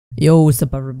Yo, what's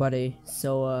up everybody?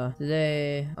 So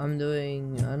today I'm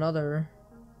doing another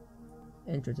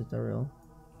intro tutorial.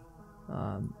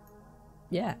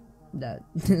 Yeah, that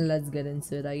let's get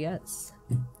into it, I guess.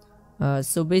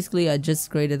 So basically I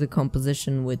just created a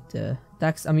composition with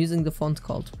text. I'm using the font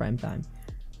called Primetime.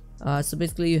 So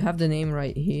basically you have the name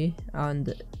right here,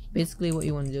 and basically what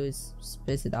you want to do is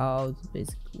space it out.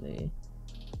 Basically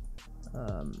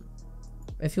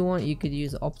if you want, you could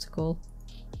use optical.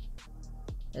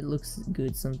 It looks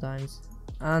good sometimes.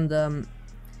 And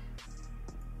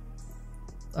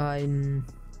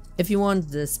if you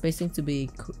want the spacing to be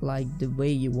like the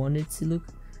way you want it to look,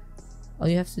 all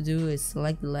you have to do is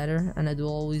select the letter, and it will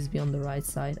always be on the right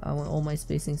side. I want all my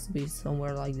spacings to be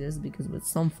somewhere like this, because with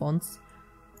some fonts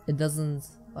it doesn't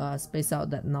space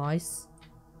out that nice.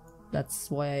 That's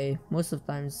why I most of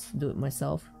the times do it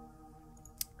myself.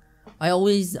 I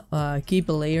always keep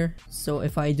a layer, so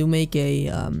if I do make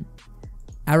a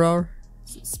error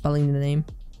spelling the name,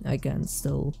 I can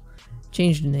still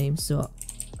change the name. So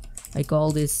I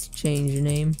call this change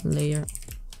name layer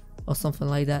or something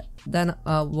like that. Then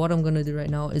what I'm gonna do right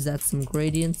now is add some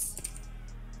gradients.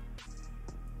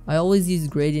 I always use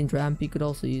gradient ramp. You could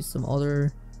also use some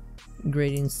other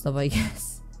gradient stuff, I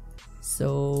guess.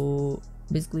 So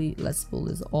basically let's pull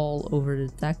this all over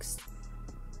the text,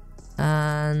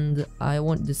 and I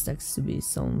want this text to be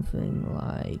something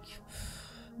like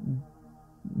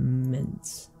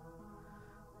mint.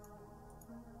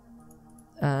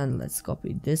 And let's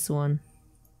copy this one,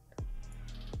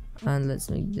 and let's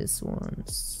make this one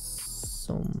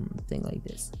something like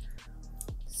this.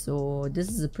 So this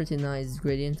is a pretty nice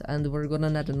gradient, and we're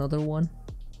gonna add another one.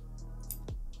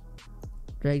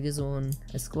 Drag this one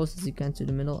as close as you can to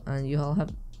the middle, and you'll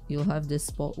have this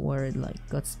spot where it like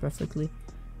cuts perfectly,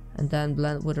 and then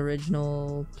blend with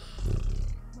original.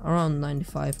 Around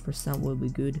 95% will be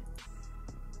good.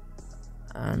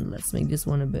 And let's make this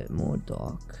one a bit more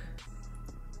dark.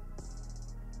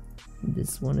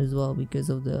 This one as well, because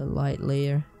of the light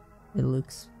layer, it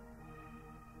looks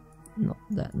not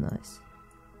that nice.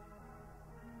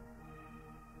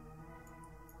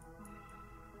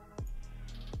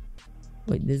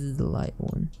 Wait, this is the light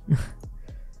one.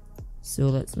 So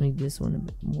let's make this one a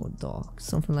bit more dark.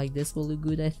 Something like this will look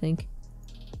good, I think.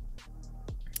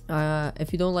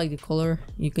 If you don't like the color,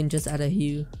 you can just add a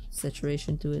hue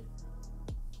saturation to it.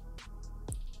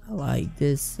 I like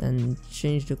this, and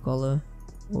change the color.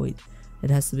 Oh, wait, it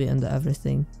has to be under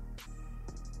everything.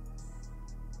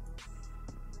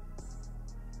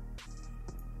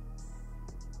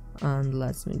 And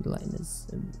let's make the lightness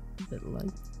a bit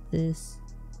like this.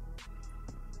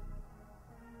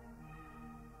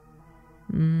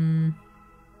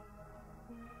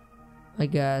 I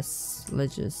guess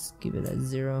let's just keep it at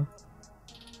 0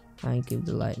 and give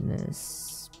the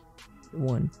lightness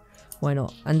 1. Why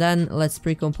not? And then let's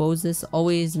pre-compose this.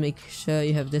 Always make sure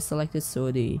you have this selected,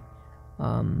 so the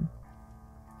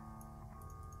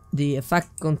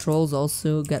effect controls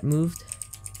also get moved.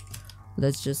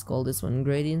 Let's just call this one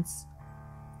gradients.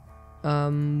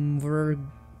 We're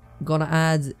gonna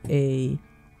add a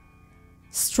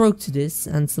stroke to this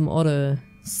and some other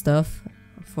stuff.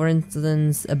 For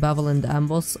instance, a bevel and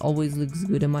emboss always looks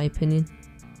good in my opinion.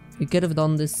 You could have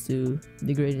done this to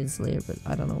the gradients layer, but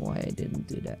I don't know why I didn't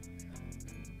do that.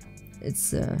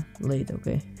 It's late,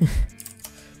 okay.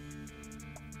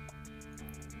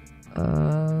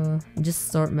 Just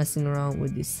start messing around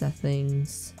with these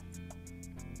settings,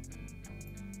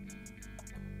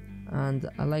 and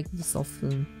I like to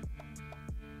soften,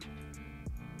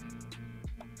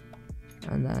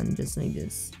 and then just make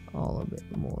this all a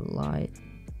bit more light.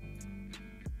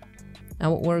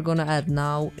 And what we're gonna add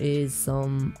now is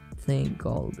something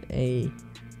called a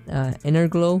inner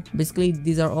glow. Basically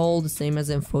these are all the same as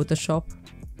in Photoshop.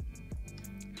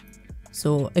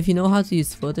 So if you know how to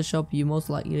use Photoshop, you most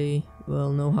likely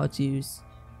will know how to use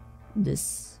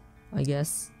this, I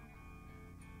guess.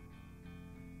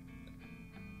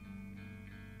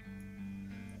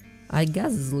 I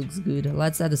guess this looks good.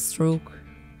 Let's add a stroke.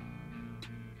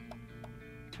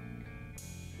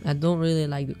 I don't really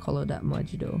like the color that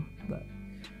much though, but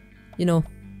you know,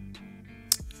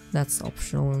 that's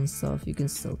optional and stuff. You can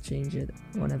still change it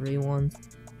whenever you want.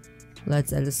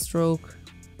 Let's add a stroke.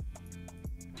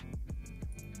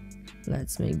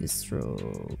 Let's make the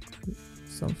stroke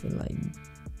something like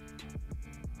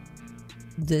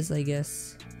this, I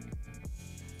guess.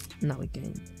 Now we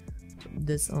can put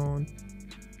this on.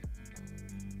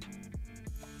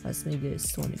 Let's make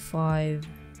this 25.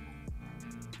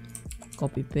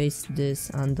 Copy paste this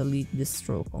and delete this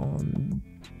stroke on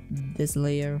this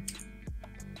layer.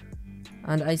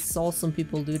 And I saw some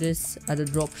people do this, add a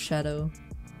drop shadow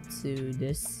to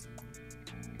this,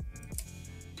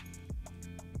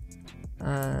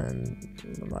 and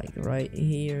like right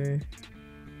here,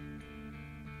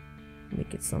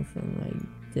 make it something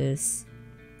like this,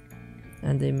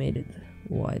 and they made it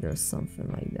wide or something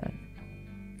like that.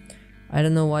 I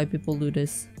don't know why people do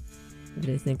this. If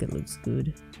they think it looks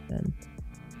good, then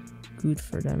good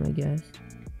for them, I guess.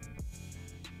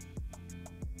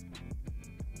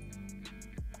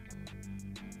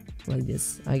 Like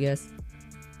this, I guess.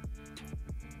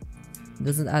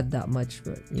 Doesn't add that much,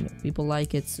 but you know, people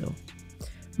like it, so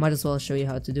might as well show you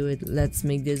how to do it. Let's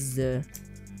make this the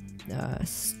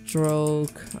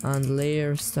stroke and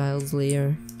layer, styles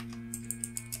layer.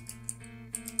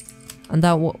 And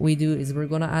now what we do is we're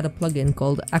gonna add a plugin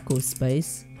called Echo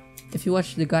Space. If you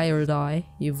watch The Guy or Die,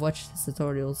 you've watched his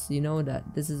tutorials, you know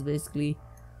that this is basically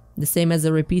the same as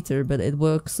a repeater, but it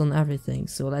works on everything.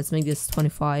 So let's make this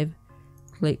 25,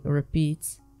 click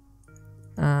repeat,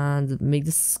 and make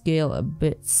the scale a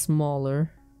bit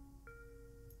smaller.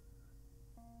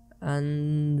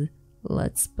 And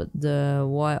let's put the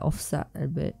Y offset a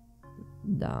bit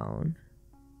down.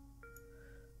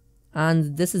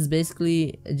 And this is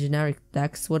basically a generic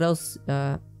text. What else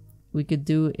we could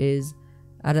do is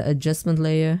add an adjustment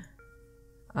layer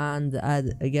and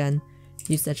add again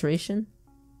hue saturation.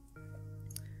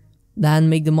 Then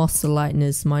make the master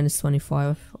lightness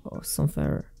 -25 or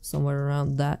somewhere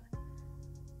around that.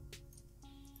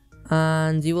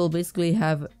 And you will basically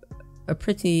have a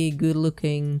pretty good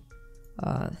looking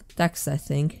text, I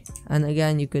think. And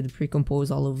again, you could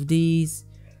pre-compose all of these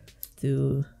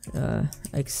to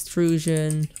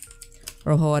extrusion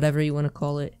or whatever you want to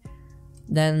call it.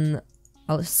 Then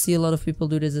I'll see a lot of people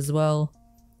do this as well.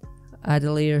 Add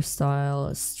a layer style,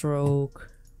 a stroke,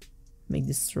 make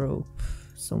the stroke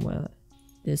somewhere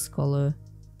this color,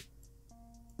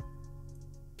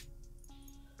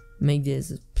 make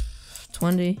this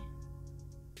 20.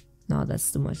 No,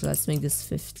 that's too much. Let's make this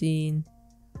 15,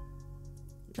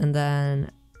 and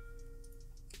then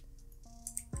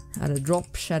add a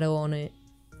drop shadow on it.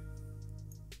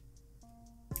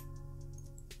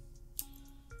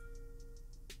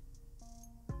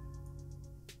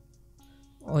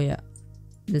 Oh yeah,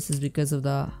 this is because of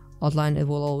the outline, it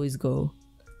will always go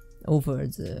over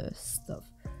the stuff.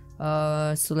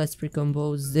 So let's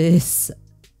pre-compose this.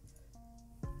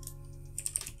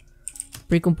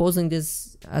 Pre-composing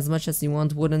this as much as you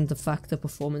want wouldn't affect the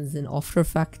performance in After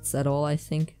Effects at all, I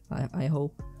think. I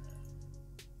hope.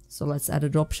 So let's add a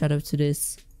drop shadow to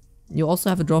this. You also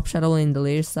have a drop shadow in the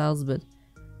layer styles, but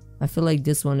I feel like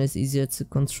this one is easier to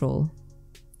control.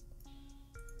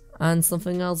 And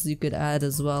something else you could add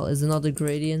as well is another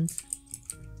gradient.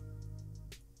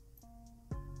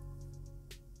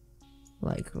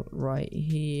 Like right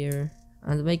here.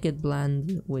 And make it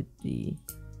blend with the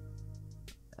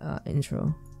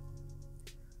intro.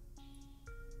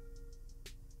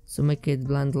 So make it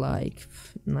blend like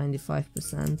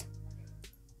 95%.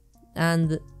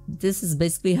 And this is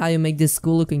basically how you make this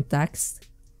cool looking text.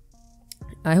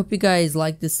 I hope you guys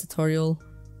like this tutorial.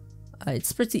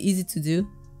 It's pretty easy to do.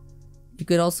 You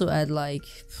could also add like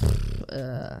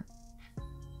a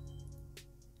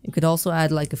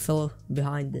fill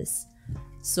behind this.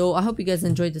 So I hope you guys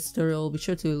enjoyed this tutorial. Be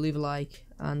sure to leave a like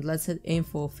and let's aim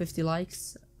for 50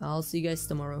 likes. I'll see you guys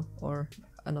tomorrow or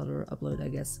another upload, I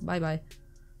guess. Bye bye.